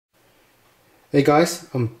Hey guys,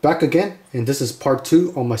 I'm back again, and this is part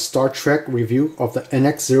 2 on my Star Trek review of the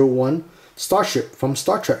NX-01 starship from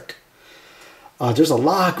Star Trek. There's a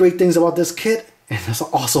lot of great things about this kit, and there's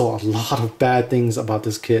also a lot of bad things about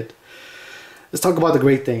this kit. Let's talk about the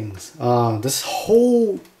great things. This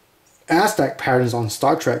whole Aztec patterns on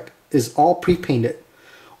Star Trek is all pre-painted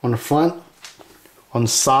on the front, on the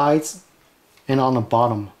sides, and on the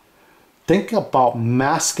bottom. Think about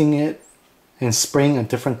masking it and spraying a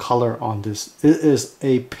different color on this. It is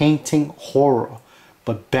a painting horror,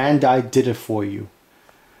 but Bandai did it for you.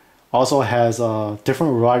 Also has a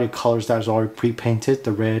different variety of colors that is already pre-painted,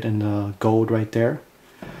 the red and the gold right there.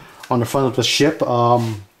 On the front of the ship,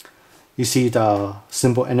 you see the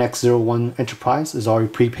symbol NX-01 Enterprise is already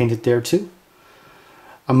pre-painted there too.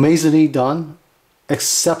 Amazingly done,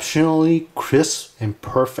 exceptionally crisp and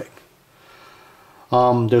perfect.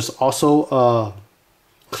 There's also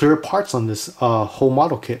clear parts on this whole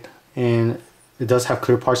model kit, and it does have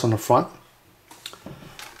clear parts on the front.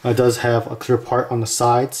 It does have a clear part on the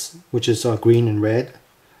sides, which is green and red.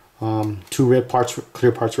 Two red parts,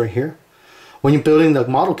 clear parts right here. When you're building the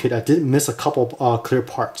model kit, I did miss a couple clear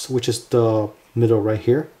parts, which is the middle right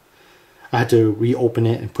here. I had to reopen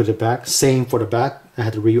it and put it back. Same for the back, I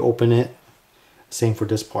had to reopen it. Same for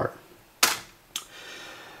this part.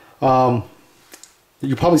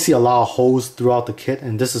 You probably see a lot of holes throughout the kit,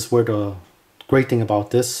 and this is where the great thing about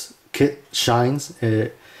this kit shines.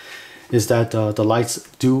 Is that the lights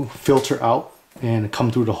do filter out and come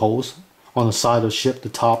through the holes on the side of the ship, the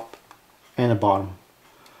top and the bottom.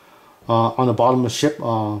 On the bottom of the ship,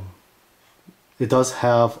 it does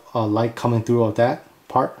have a light coming through of that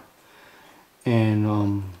part,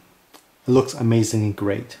 and it looks amazingly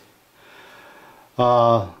great.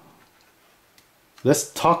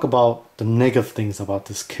 Let's talk about the negative things about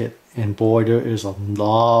this kit, and boy, there is a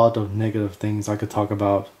lot of negative things I could talk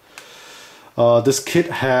about. This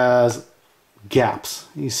kit has gaps.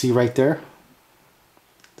 You see right there?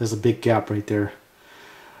 There's a big gap right there.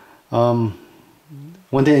 When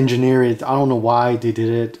they engineered it, I don't know why they did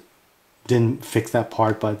it, didn't fix that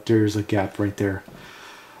part, but there's a gap right there.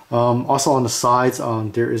 Also on the sides,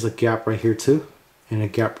 there is a gap right here too, and a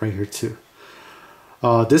gap right here too.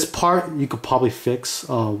 This part you could probably fix.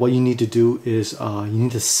 What you need to do is you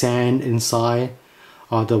need to sand inside.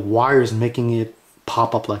 The wire is making it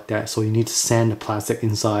pop up like that, so you need to sand the plastic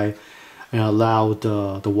inside and allow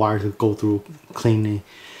the wire to go through cleanly.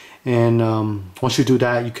 And once you do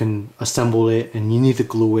that, you can assemble it, and you need to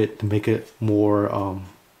glue it to make it more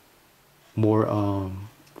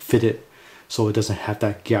fitted, so it doesn't have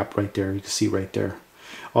that gap right there. You can see right there.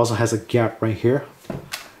 Also has a gap right here,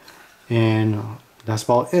 and that's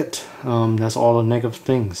about it. That's all the negative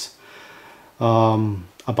things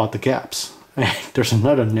about the gaps. There's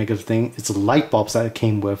another negative thing. It's the light bulbs that it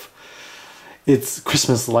came with. It's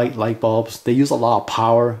Christmas light bulbs. They use a lot of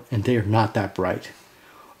power, and they are not that bright.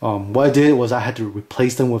 What I did was I had to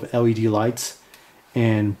replace them with LED lights,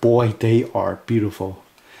 and boy, they are beautiful.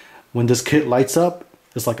 When this kit lights up,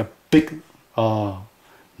 it's like a big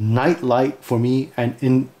night light for me,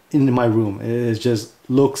 and in my room. It just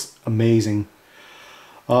looks amazing.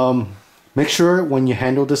 Make sure when you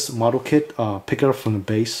handle this model kit, pick it up from the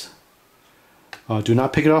base. Do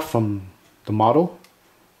not pick it up from the model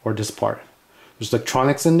or this part. There's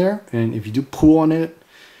electronics in there, and if you do pull on it,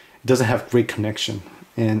 it doesn't have great connection.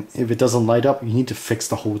 And if it doesn't light up, you need to fix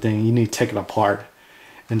the whole thing. You need to take it apart,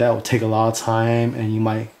 and that will take a lot of time, and you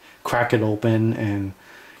might crack it open, and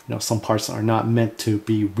some parts are not meant to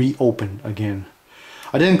be reopened again.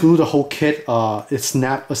 I didn't glue the whole kit. It's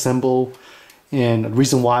snap assemble. And the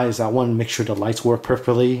reason why is I wanted to make sure the lights work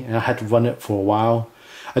perfectly, and I had to run it for a while.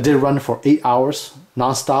 I did run it for 8 hours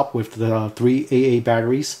non-stop with the 3 AA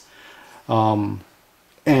batteries. And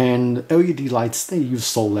LED lights, they use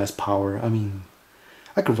so less power. I mean,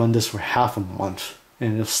 I could run this for half a month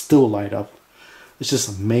and it'll still light up. It's just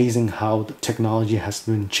amazing how the technology has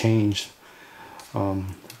been changed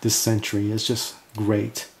this century. It's just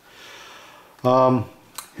great.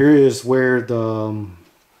 Here is where the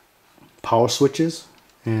power switches,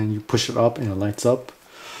 and you push it up and it lights up.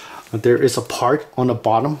 There is a part on the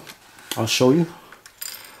bottom, I'll show you,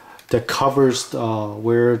 that covers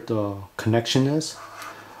where the connection is.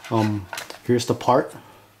 Here's the part,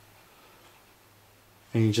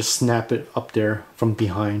 and you just snap it up there from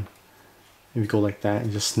behind. If you go like that,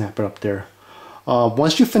 you just snap it up there.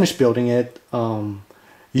 Once you finish building it,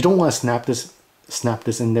 you don't want to snap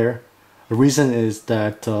this in there. The reason is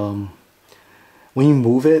that when you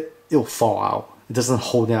move it, it'll fall out. It doesn't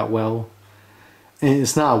hold that well, and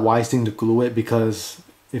it's not a wise thing to glue it, because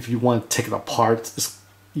if you want to take it apart,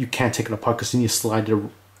 you can't take it apart because you need to slide it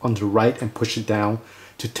on the right and push it down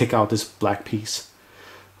to take out this black piece.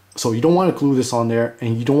 So you don't want to glue this on there,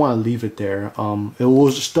 and you don't want to leave it there.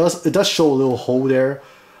 It does show a little hole there,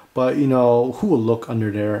 but you know, who will look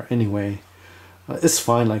under there anyway? It's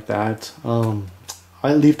fine like that.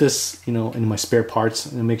 I leave this, you know, in my spare parts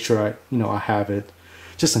and make sure I have it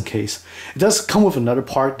just in case. It does come with another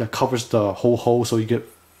part that covers the whole hole, so you get,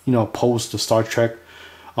 you know, pose the Star Trek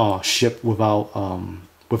ship without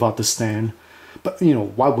the stand. But you know,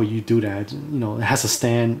 why would you do that? You know, it has a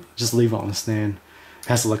stand. Just leave it on the stand. It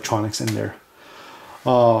has electronics in there.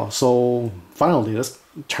 So finally, let's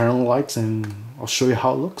turn on the lights and I'll show you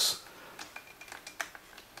how it looks.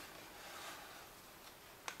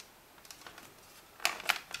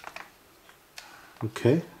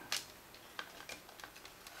 Okay.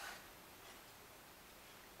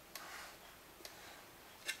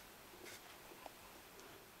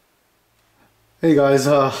 Hey guys,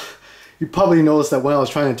 you probably noticed that when I was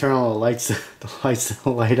trying to turn on the lights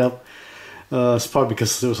didn't light up. It's probably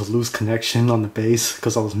because there was a loose connection on the base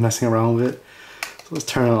because I was messing around with it. So let's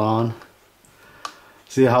turn it on.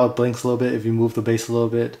 See how it blinks a little bit if you move the base a little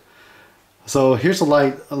bit. So here's the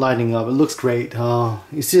light lighting up. It looks great.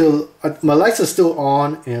 You see, my lights are still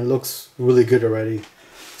on and it looks really good already.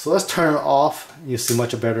 So let's turn it off. You see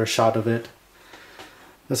much better shot of it.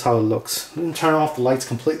 That's how it looks. Turn off the lights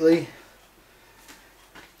completely.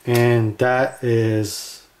 And that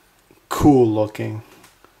is cool looking.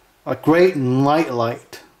 A great night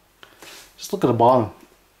light. Just look at the bottom.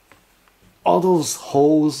 All those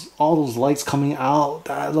holes, all those lights coming out.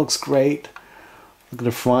 That looks great. Look at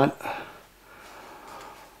the front. Look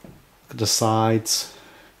at the sides.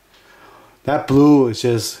 That blue is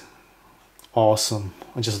just awesome.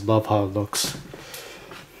 I just love how it looks.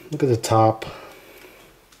 Look at the top.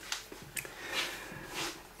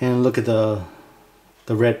 And look at the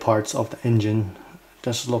red parts of the engine.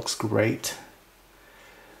 Just looks great.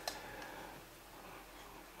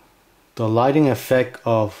 The lighting effect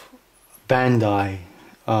of Bandai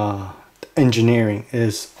engineering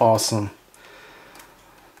is awesome.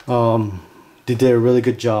 They did a really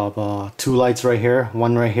good job. Two lights right here,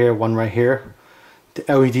 one right here, one right here. The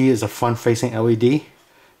LED is a front facing LED,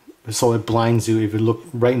 so it blinds you if you look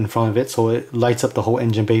right in front of it, so it lights up the whole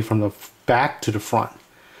engine bay from the back to the front.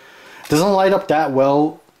 Doesn't light up that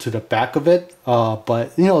well to the back of it,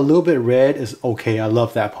 but you know, a little bit red is okay. I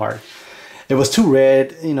love that part. If it was too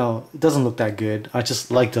red, you know, it doesn't look that good. I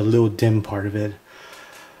just like the little dim part of it.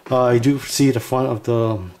 You do see the front of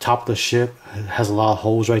the top of the ship. It has a lot of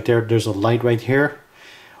holes right there. There's a light right here.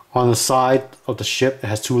 On the side of the ship, it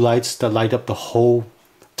has two lights that light up the whole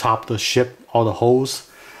top of the ship, all the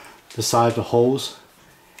holes, the side of the holes,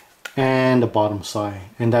 and the bottom side.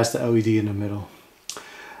 And that's the LED in the middle.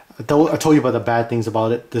 I told you about the bad things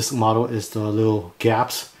about it. This model is the little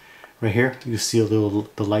gaps right here. You see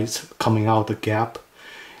the lights coming out the gap.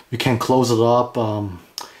 You can't close it up.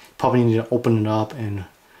 Probably need to open it up and,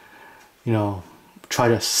 you know, try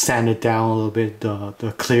to sand it down a little bit,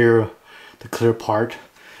 the clear part,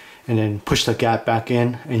 and then push the gap back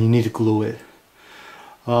in, and you need to glue it.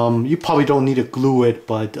 You probably don't need to glue it,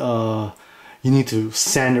 but you need to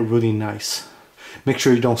sand it really nice. Make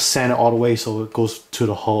sure you don't sand it all the way so it goes to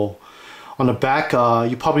the hole. On the back,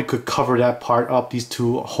 you probably could cover that part up, these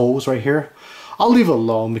two holes right here. I'll leave it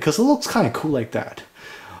alone because it looks kind of cool like that.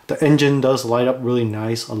 The engine does light up really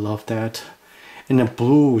nice. I love that. And the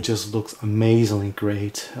blue just looks amazingly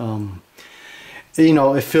great. You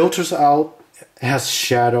know, it filters out, it has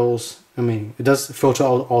shadows. I mean, it does filter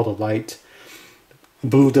out all the light.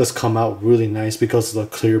 Blue does come out really nice because of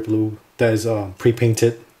the clear blue that is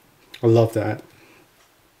pre-painted. I love that.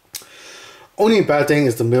 Only bad thing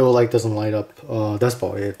is the middle light doesn't light up. That's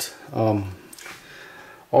about it. All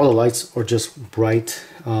the lights are just bright.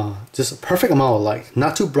 Just a perfect amount of light.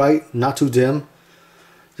 Not too bright, not too dim.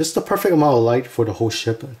 Just the perfect amount of light for the whole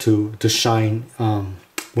ship to shine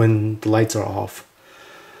when the lights are off.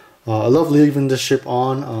 I love leaving the ship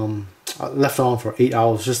on. I left it on for 8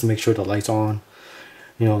 hours just to make sure the lights on.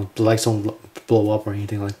 You know, the lights don't blow up or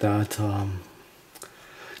anything like that.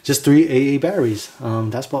 Just 3 AA batteries.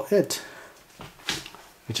 That's about it.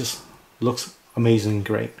 It just looks amazing,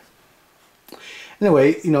 great.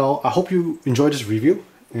 Anyway, you know, I hope you enjoyed this review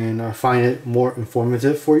and I find it more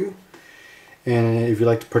informative for you. And if you'd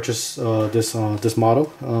like to purchase this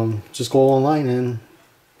model, just go online and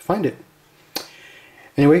find it.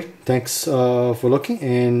 Anyway, thanks for looking,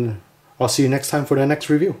 and I'll see you next time for the next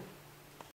review.